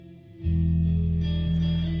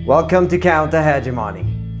Welcome to Counter Hegemony.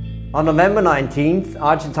 On November 19th,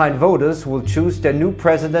 Argentine voters will choose their new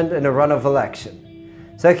president in a runoff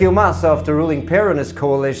election. Sergio Massa of the ruling Peronist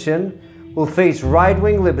coalition will face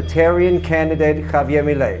right-wing libertarian candidate Javier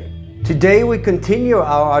Milei. Today we continue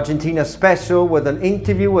our Argentina Special with an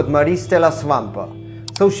interview with Maristella Svampa,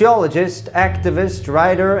 sociologist, activist,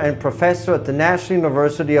 writer and professor at the National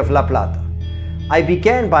University of La Plata. I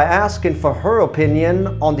began by asking for her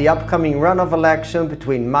opinion on the upcoming runoff election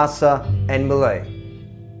between Massa and Milei.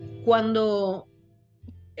 Cuando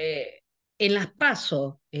en las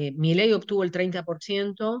PASO Milei obtuvo el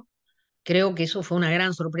 30%, creo que eso fue una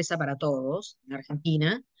gran sorpresa para todos en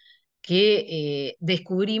Argentina, que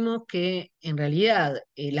descubrimos que en realidad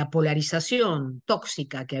la polarización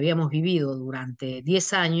tóxica que habíamos vivido durante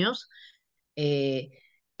 10 años eh,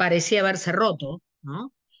 parecía haberse roto,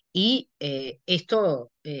 ¿no? Y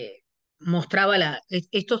esto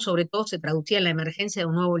sobre todo se traducía en la emergencia de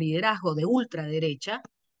un nuevo liderazgo de ultraderecha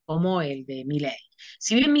como el de Milei.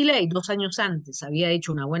 Si bien Milei 2 años antes había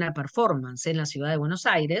hecho una buena performance en la ciudad de Buenos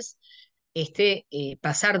Aires,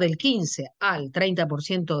 pasar del 15 al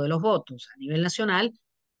 30% de los votos a nivel nacional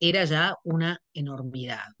era ya una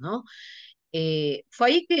enormidad, ¿no? Fue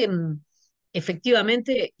ahí que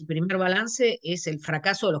efectivamente el primer balance es el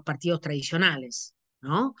fracaso de los partidos tradicionales,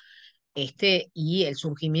 ¿no? Y el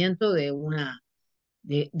surgimiento de una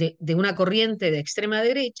corriente de extrema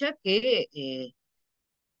derecha que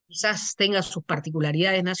quizás tenga sus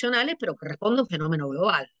particularidades nacionales, pero que responde a un fenómeno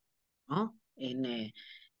global, ¿no?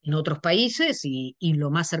 En otros países y lo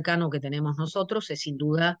más cercano que tenemos nosotros es sin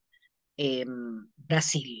duda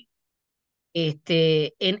Brasil.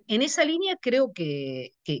 En esa línea creo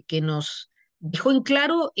que nos dejó en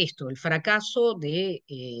claro esto, el fracaso de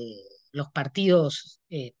los partidos,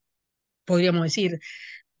 podríamos decir,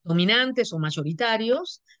 dominantes o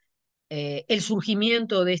mayoritarios, el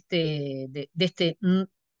surgimiento de este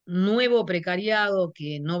nuevo precariado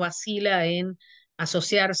que no vacila en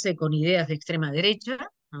asociarse con ideas de extrema derecha,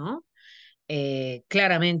 ¿no?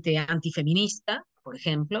 Claramente antifeminista, por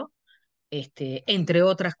ejemplo, entre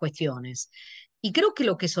otras cuestiones. Y creo que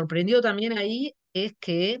lo que sorprendió también ahí es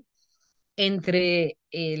que entre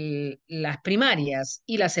las primarias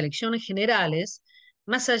y las elecciones generales,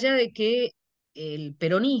 más allá de que el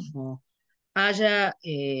peronismo haya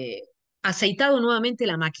aceitado nuevamente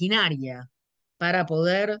la maquinaria para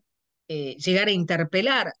poder llegar a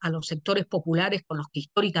interpelar a los sectores populares con los que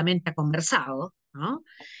históricamente ha conversado, ¿no?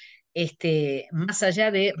 Más allá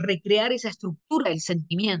de recrear esa estructura del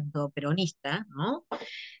sentimiento peronista, ¿no?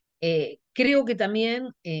 Creo que también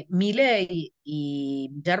Milei y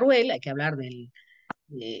Villarruel, hay que hablar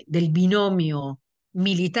del binomio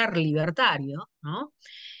militar-libertario, ¿no?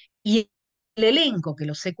 Y el elenco que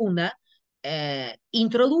lo secunda,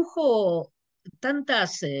 introdujo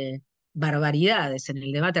tantas barbaridades en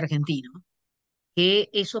el debate argentino que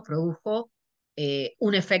eso produjo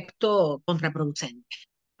un efecto contraproducente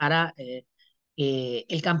para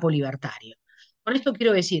el campo libertario. Con esto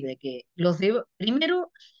quiero decir de que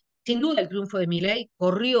primero, sin duda el triunfo de Milei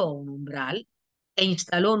corrió un umbral e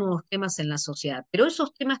instaló nuevos temas en la sociedad, pero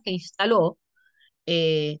esos temas que instaló,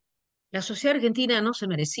 eh, la sociedad argentina no se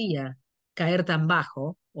merecía caer tan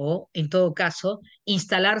bajo o, en todo caso,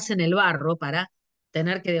 instalarse en el barro para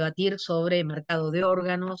tener que debatir sobre mercado de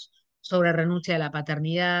órganos, sobre renuncia a la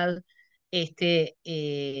paternidad,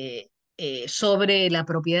 sobre la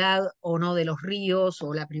propiedad o no de los ríos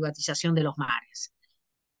o la privatización de los mares.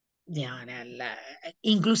 Ya,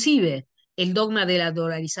 inclusive el dogma de la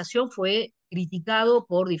dolarización fue criticado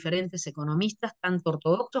por diferentes economistas, tanto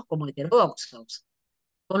ortodoxos como heterodoxos.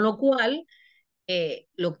 Con lo cual,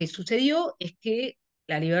 lo que sucedió es que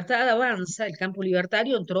la libertad avanza, el campo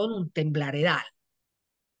libertario entró en un temblaredal,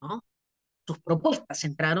 ¿no? Sus propuestas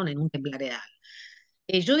entraron en un temblaredal.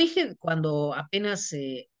 Yo dije cuando apenas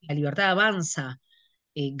la libertad avanza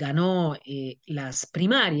ganó las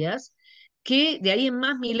primarias, que de ahí en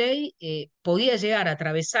más Milei podía llegar a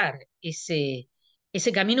atravesar ese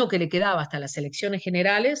camino que le quedaba hasta las elecciones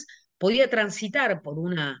generales, podía transitar por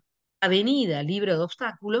una avenida libre de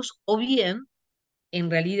obstáculos, o bien, en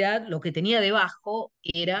realidad, lo que tenía debajo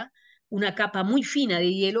era una capa muy fina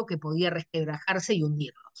de hielo que podía resquebrajarse y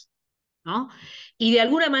hundirlos, ¿no? Y de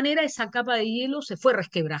alguna manera esa capa de hielo se fue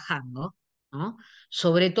resquebrajando, ¿no?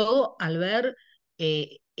 Sobre todo al ver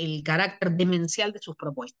el carácter demencial de sus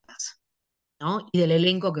propuestas, ¿no? Y del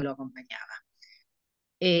elenco que lo acompañaba.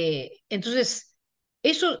 Entonces,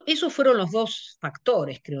 esos fueron los dos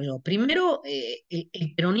factores, creo yo. Primero,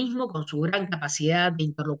 el peronismo con su gran capacidad de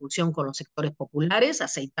interlocución con los sectores populares,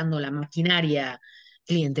 aceitando la maquinaria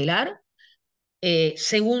clientelar.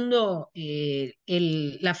 Segundo,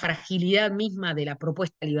 la fragilidad misma de la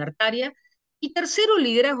propuesta libertaria. Y tercero, el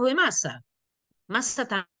liderazgo de Massa. Massa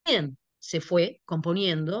también se fue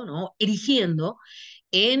componiendo, ¿no? Erigiendo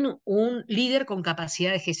en un líder con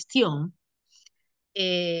capacidad de gestión,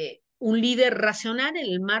 un líder racional en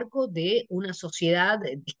el marco de una sociedad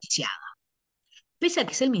desquiciada, pese a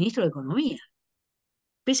que es el ministro de Economía,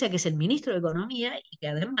 pese a que es el ministro de Economía y que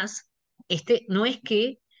además no es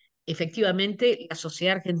que efectivamente la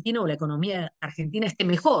sociedad argentina o la economía argentina esté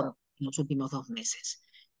mejor en los últimos 2 meses.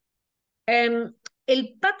 Eh,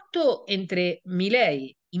 el pacto entre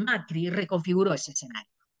Milei y Macri reconfiguró ese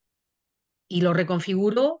escenario y lo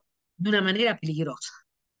reconfiguró de una manera peligrosa,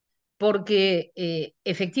 porque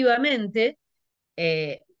efectivamente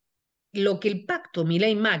eh, lo que el pacto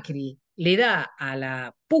Milei-Macri le da a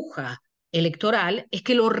la puja electoral es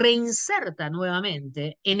que lo reinserta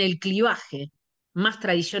nuevamente en el clivaje más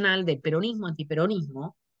tradicional de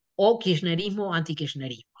peronismo-antiperonismo o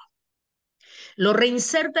kirchnerismo-antikirchnerismo. Lo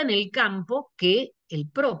reinserta en el campo que el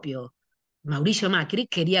propio Mauricio Macri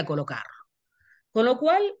quería colocarlo. Con lo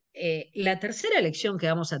cual, la tercera elección que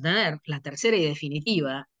vamos a tener, la tercera y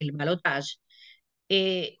definitiva, el balotaje,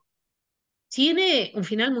 eh, tiene un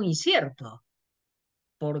final muy incierto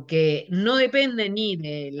porque no depende ni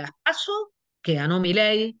de las PASO, que ganó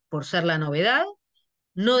Milei por ser la novedad,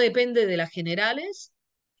 no depende de las generales,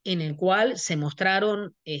 en el cual se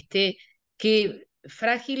mostraron qué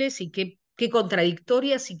frágiles y qué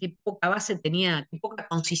contradictorias y qué poca base tenía, qué poca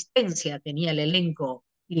consistencia tenía el elenco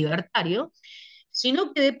libertario,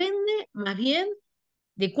 sino que depende más bien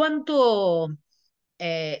de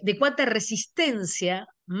de cuánta resistencia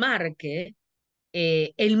marque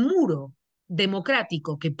el muro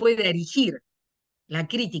democrático que puede erigir la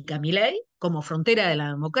crítica a Milei como frontera de la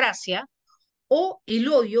democracia o el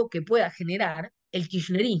odio que pueda generar el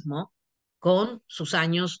kirchnerismo con sus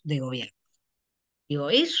años de gobierno. Digo,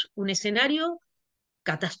 es un escenario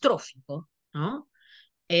catastrófico, ¿no?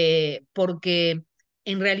 Porque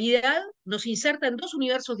en realidad nos inserta en dos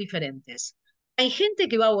universos diferentes. Hay gente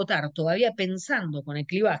que va a votar todavía pensando con el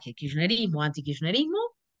clivaje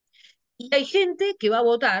kirchnerismo-antikirchnerismo, y hay gente que va a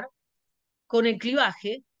votar con el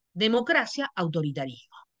clivaje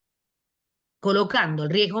democracia-autoritarismo, colocando el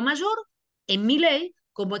riesgo mayor en Milei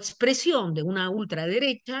como expresión de una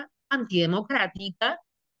ultraderecha antidemocrática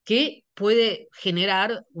que puede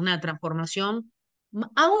generar una transformación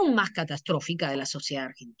aún más catastrófica de la sociedad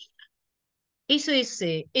argentina. Eso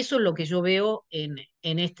es lo que yo veo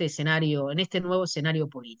en este escenario, en este nuevo escenario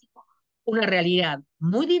político. Una realidad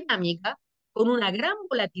muy dinámica, con una gran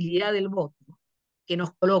volatilidad del voto, que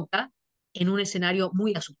nos coloca en un escenario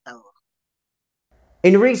muy asustador.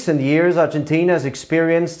 In recent years, Argentina has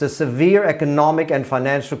experienced a severe economic and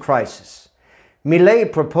financial crisis. Milei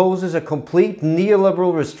proposes a complete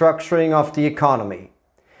neoliberal restructuring of the economy.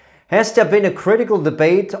 Has there been a critical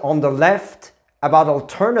debate on the left about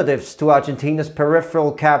alternatives to Argentina's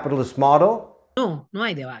peripheral capitalist model? No, no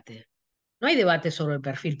hay debate. No hay debate sobre el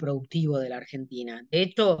perfil productivo de la Argentina. De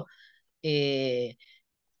hecho, eh,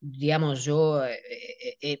 digamos,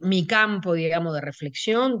 mi campo, digamos, de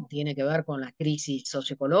reflexión tiene que ver con la crisis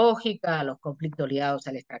socioecológica, los conflictos ligados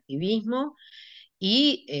al extractivismo,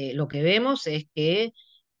 y lo que vemos es que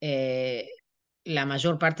eh, la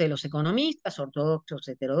mayor parte de los economistas, ortodoxos,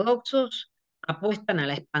 heterodoxos, apuestan a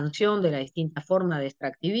la expansión de las distintas formas de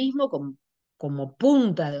extractivismo como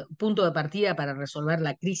punto de partida para resolver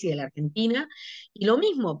la crisis de la Argentina, y lo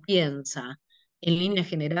mismo piensa, en líneas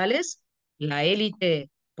generales, la élite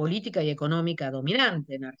política y económica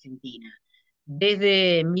dominante en Argentina.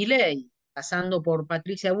 Desde Milei, pasando por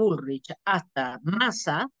Patricia Bullrich hasta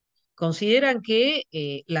Massa, consideran que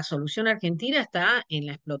la solución argentina está en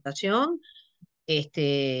la explotación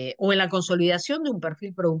o en la consolidación de un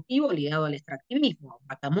perfil productivo ligado al extractivismo,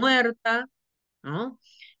 vaca muerta, ¿no?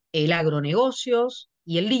 El agronegocios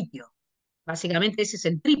y el litio. Básicamente ese es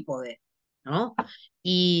el trípode, ¿no?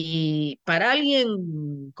 Y para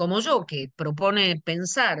alguien como yo, que propone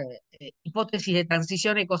pensar hipótesis de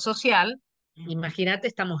transición ecosocial, imagínate,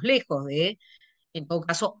 estamos lejos de, en todo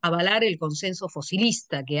caso, avalar el consenso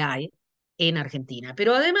fosilista que hay en Argentina.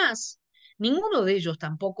 Pero además, ninguno de ellos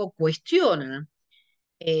tampoco cuestiona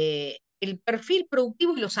el perfil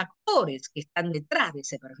productivo y los actores que están detrás de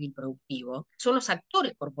ese perfil productivo. Son los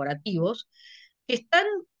actores corporativos que están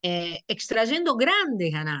extrayendo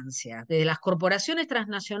grandes ganancias de las corporaciones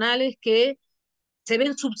transnacionales que se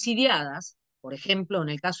ven subsidiadas. Por ejemplo, en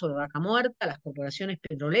el caso de Vaca Muerta, las corporaciones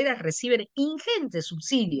petroleras reciben ingentes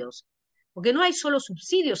subsidios, porque no hay solo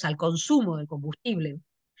subsidios al consumo del combustible,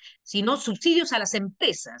 sino subsidios a las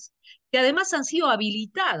empresas, que además han sido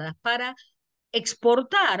habilitadas para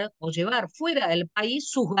exportar o llevar fuera del país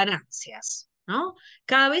sus ganancias, ¿no?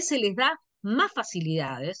 Cada vez se les da más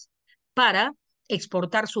facilidades para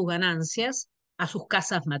exportar sus ganancias a sus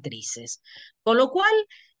casas matrices. Con lo cual,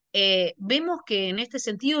 vemos que en este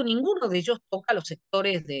sentido ninguno de ellos toca los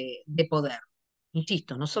sectores de poder.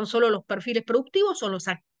 Insisto, no son solo los perfiles productivos, son los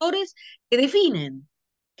actores que definen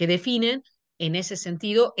en ese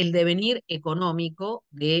sentido el devenir económico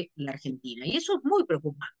de la Argentina. Y eso es muy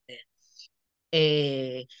preocupante.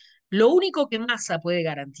 Eh, lo único que Massa puede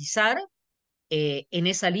garantizar en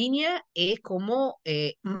esa línea es como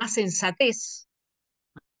más sensatez,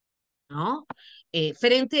 ¿no?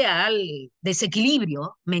 Frente al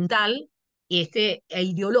desequilibrio mental e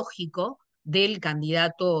ideológico del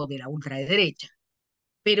candidato de la ultraderecha.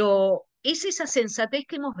 Pero es esa sensatez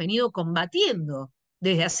que hemos venido combatiendo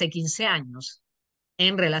desde hace 15 años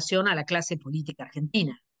en relación a la clase política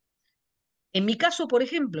argentina. En mi caso, por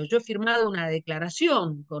ejemplo, yo he firmado una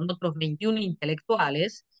declaración con otros 21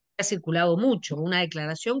 intelectuales, que ha circulado mucho, una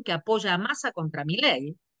declaración que apoya a Massa contra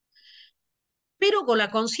Milei, pero con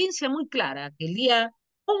la conciencia muy clara que el día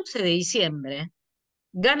 11 de diciembre,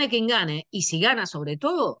 gane quien gane, y si gana sobre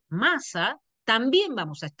todo Massa, también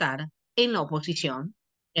vamos a estar en la oposición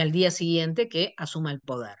al día siguiente que asuma el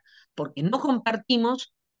poder, porque no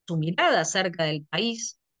compartimos su mirada acerca del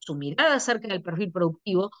país, su mirada acerca del perfil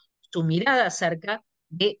productivo, su mirada acerca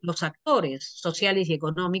de los actores sociales y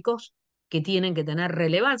económicos que tienen que tener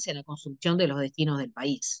relevancia en la construcción de los destinos del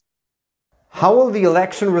país. How will the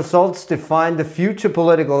election results define the future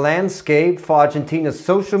political landscape for Argentina's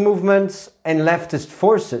social movements and leftist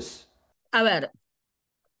forces? A ver,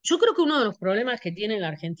 yo creo que uno de los problemas que tiene la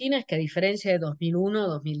Argentina es que a diferencia de 2001,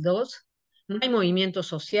 2002, no hay movimientos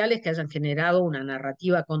sociales que hayan generado una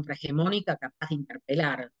narrativa contrahegemónica capaz de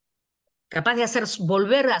interpelar, capaz de hacer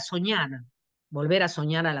volver a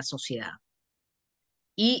soñar a la sociedad.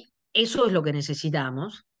 Y eso es lo que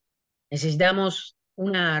necesitamos. Necesitamos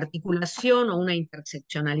una articulación o una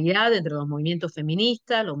interseccionalidad entre los movimientos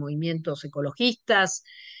feministas, los movimientos ecologistas,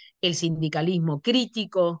 el sindicalismo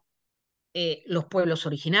crítico, los pueblos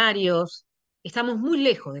originarios. Estamos muy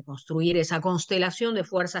lejos de construir esa constelación de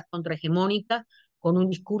fuerzas contrahegemónicas con un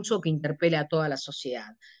discurso que interpele a toda la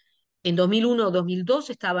sociedad. En 2001 o 2002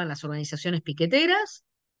 estaban las organizaciones piqueteras,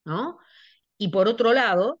 ¿no? Y por otro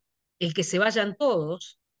lado, el que se vayan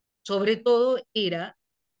todos, sobre todo, era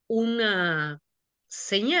una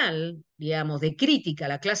señal, digamos, de crítica a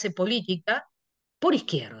la clase política por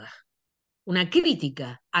izquierda, una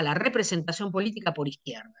crítica a la representación política por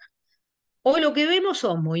izquierda. Hoy lo que vemos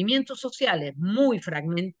son movimientos sociales muy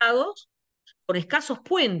fragmentados, con escasos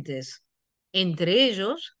puentes entre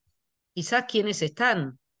ellos. Quizás quienes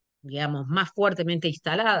están, digamos, más fuertemente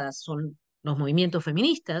instaladas son los movimientos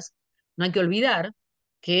feministas. No hay que olvidar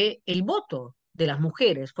que el voto de las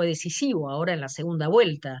mujeres fue decisivo ahora en la segunda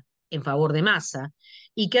vuelta en favor de Massa,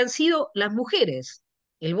 y que han sido las mujeres,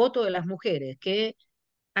 el voto de las mujeres, que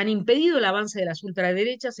han impedido el avance de las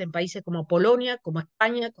ultraderechas en países como Polonia, como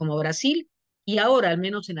España, como Brasil, y ahora, al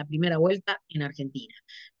menos en la primera vuelta, en Argentina.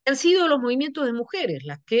 Han sido los movimientos de mujeres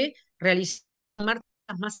las que realizaron marchas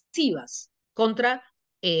masivas contra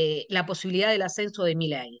la posibilidad del ascenso de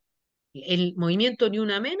Milei. El movimiento Ni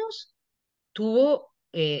Una Menos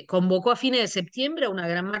convocó a fines de septiembre a una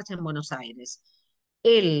gran marcha en Buenos Aires.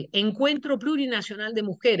 El encuentro plurinacional de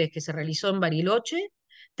mujeres que se realizó en Bariloche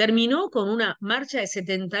terminó con una marcha de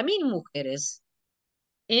 70.000 mujeres,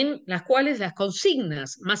 en las cuales las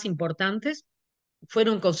consignas más importantes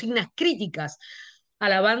fueron consignas críticas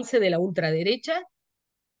al avance de la ultraderecha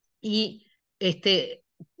y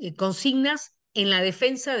consignas en la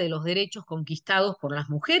defensa de los derechos conquistados por las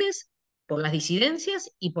mujeres, por las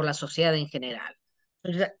disidencias y por la sociedad en general.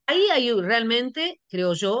 Entonces, ahí hay realmente,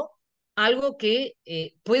 creo yo, algo que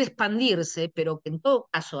puede expandirse, pero que en todo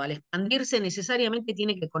caso, al expandirse, necesariamente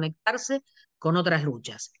tiene que conectarse con otras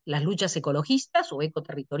luchas. Las luchas ecologistas o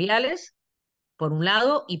ecoterritoriales, por un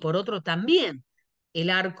lado, y por otro también el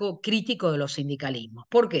arco crítico de los sindicalismos.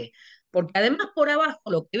 ¿Por qué? Porque además por abajo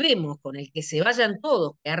lo que vemos con el que se vayan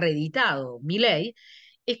todos, que ha reeditado Milei,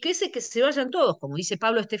 es que ese que se vayan todos, como dice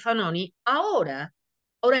Pablo Stefanoni, ahora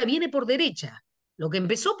viene por derecha. Lo que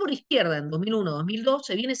empezó por izquierda en 2001-2002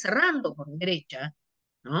 se viene cerrando por derecha,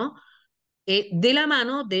 ¿no? De la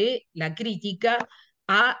mano de la crítica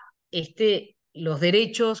a los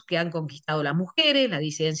derechos que han conquistado las mujeres, las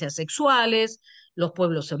disidencias sexuales, los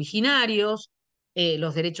pueblos originarios,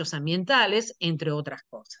 los derechos ambientales, entre otras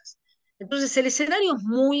cosas. Entonces, el escenario es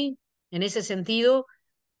muy, en ese sentido,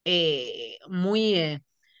 muy,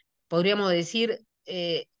 podríamos decir,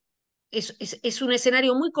 es un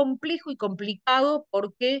escenario muy complejo y complicado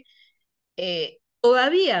porque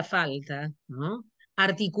todavía falta, ¿no?,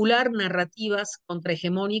 articular narrativas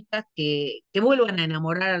contrahegemónicas que vuelvan a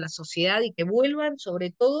enamorar a la sociedad y que vuelvan,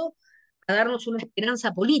 sobre todo, a darnos una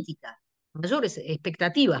esperanza política, mayores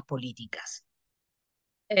expectativas políticas.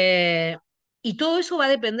 Y todo eso va a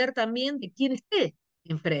depender también de quién esté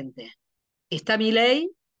enfrente. Está Milei,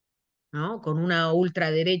 ¿no?, con una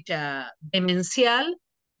ultraderecha demencial.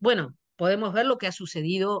 Bueno, podemos ver lo que ha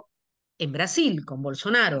sucedido en Brasil con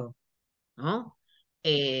Bolsonaro, ¿no?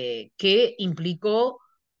 Que implicó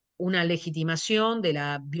una legitimación de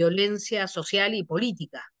la violencia social y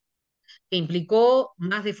política, que implicó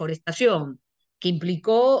más deforestación, que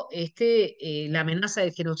implicó la amenaza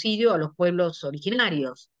de genocidio a los pueblos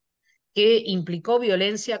originarios, que implicó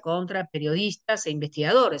violencia contra periodistas e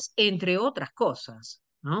investigadores, entre otras cosas,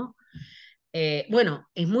 ¿no? Bueno,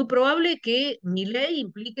 es muy probable que Milei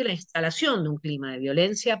implique la instalación de un clima de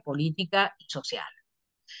violencia política y social.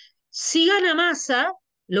 Si gana Massa,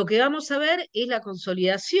 lo que vamos a ver es la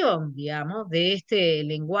consolidación, digamos, de este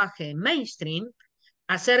lenguaje mainstream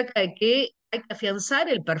acerca de que hay que afianzar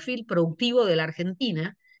el perfil productivo de la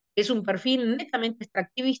Argentina, que es un perfil netamente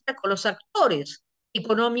extractivista con los actores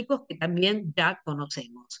económicos que también ya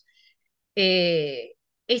conocemos.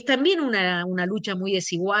 Es también una lucha muy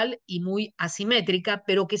desigual y muy asimétrica,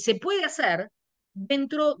 pero que se puede hacer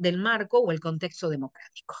dentro del marco o el contexto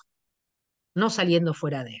democrático, no saliendo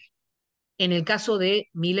fuera de él. En el caso de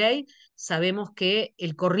Milei, sabemos que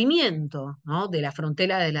el corrimiento, ¿no?, de la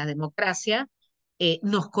frontera de la democracia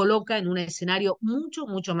nos coloca en un escenario mucho,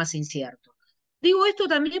 mucho más incierto. Digo esto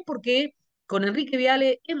también porque con Enrique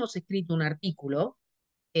Viale hemos escrito un artículo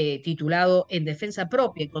titulado En defensa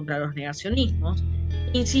propia y contra los negacionismos,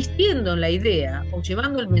 insistiendo en la idea o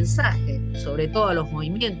llevando el mensaje, sobre todo a los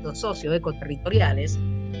movimientos socioecoterritoriales,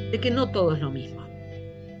 de que no todo es lo mismo,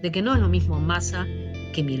 de que no es lo mismo Massa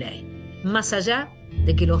que Milei, más allá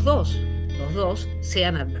de que los dos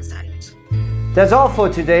sean adversarios. That's all for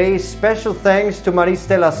today. Special thanks to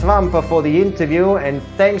Maristella Svampa for the interview, and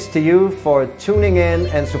thanks to you for tuning in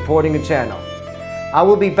and supporting the channel. I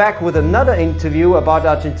will be back with another interview about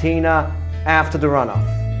Argentina after the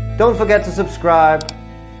runoff. Don't forget to subscribe.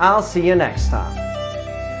 I'll see you next time.